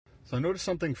So I noticed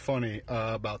something funny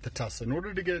about the Tesla. In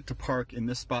order to get it to park in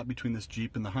this spot between this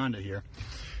Jeep and the Honda here,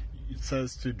 it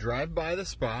says to drive by the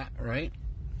spot, right?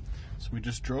 So we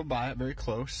just drove by it very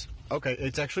close. Okay,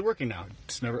 it's actually working now.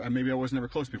 It's never, maybe I was never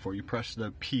close before. You press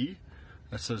the P,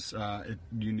 that says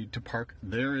you need to park.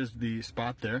 There is the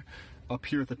spot there. Up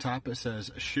here at the top it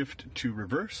says shift to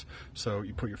reverse. So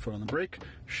you put your foot on the brake,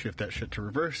 shift that shit to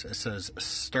reverse. It says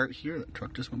start here. That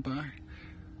truck just went by.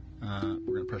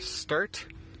 We're gonna press start.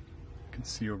 You can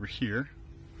see over here.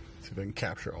 See if I can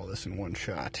capture all this in one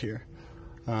shot here.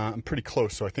 I'm pretty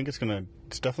close, so I think it's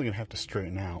definitely gonna have to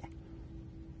straighten out.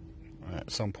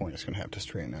 At some point it's gonna have to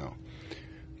straighten out.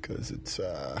 Because it's,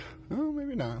 oh,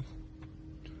 maybe not.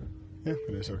 Yeah,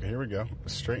 it is. Okay, here we go.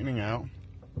 Straightening out.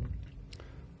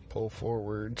 Pull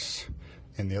forwards.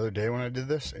 And the other day when I did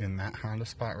this, in that Honda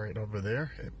spot right over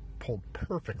there, it pulled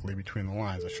perfectly between the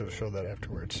lines. I should have showed that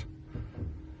afterwards.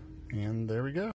 And there we go.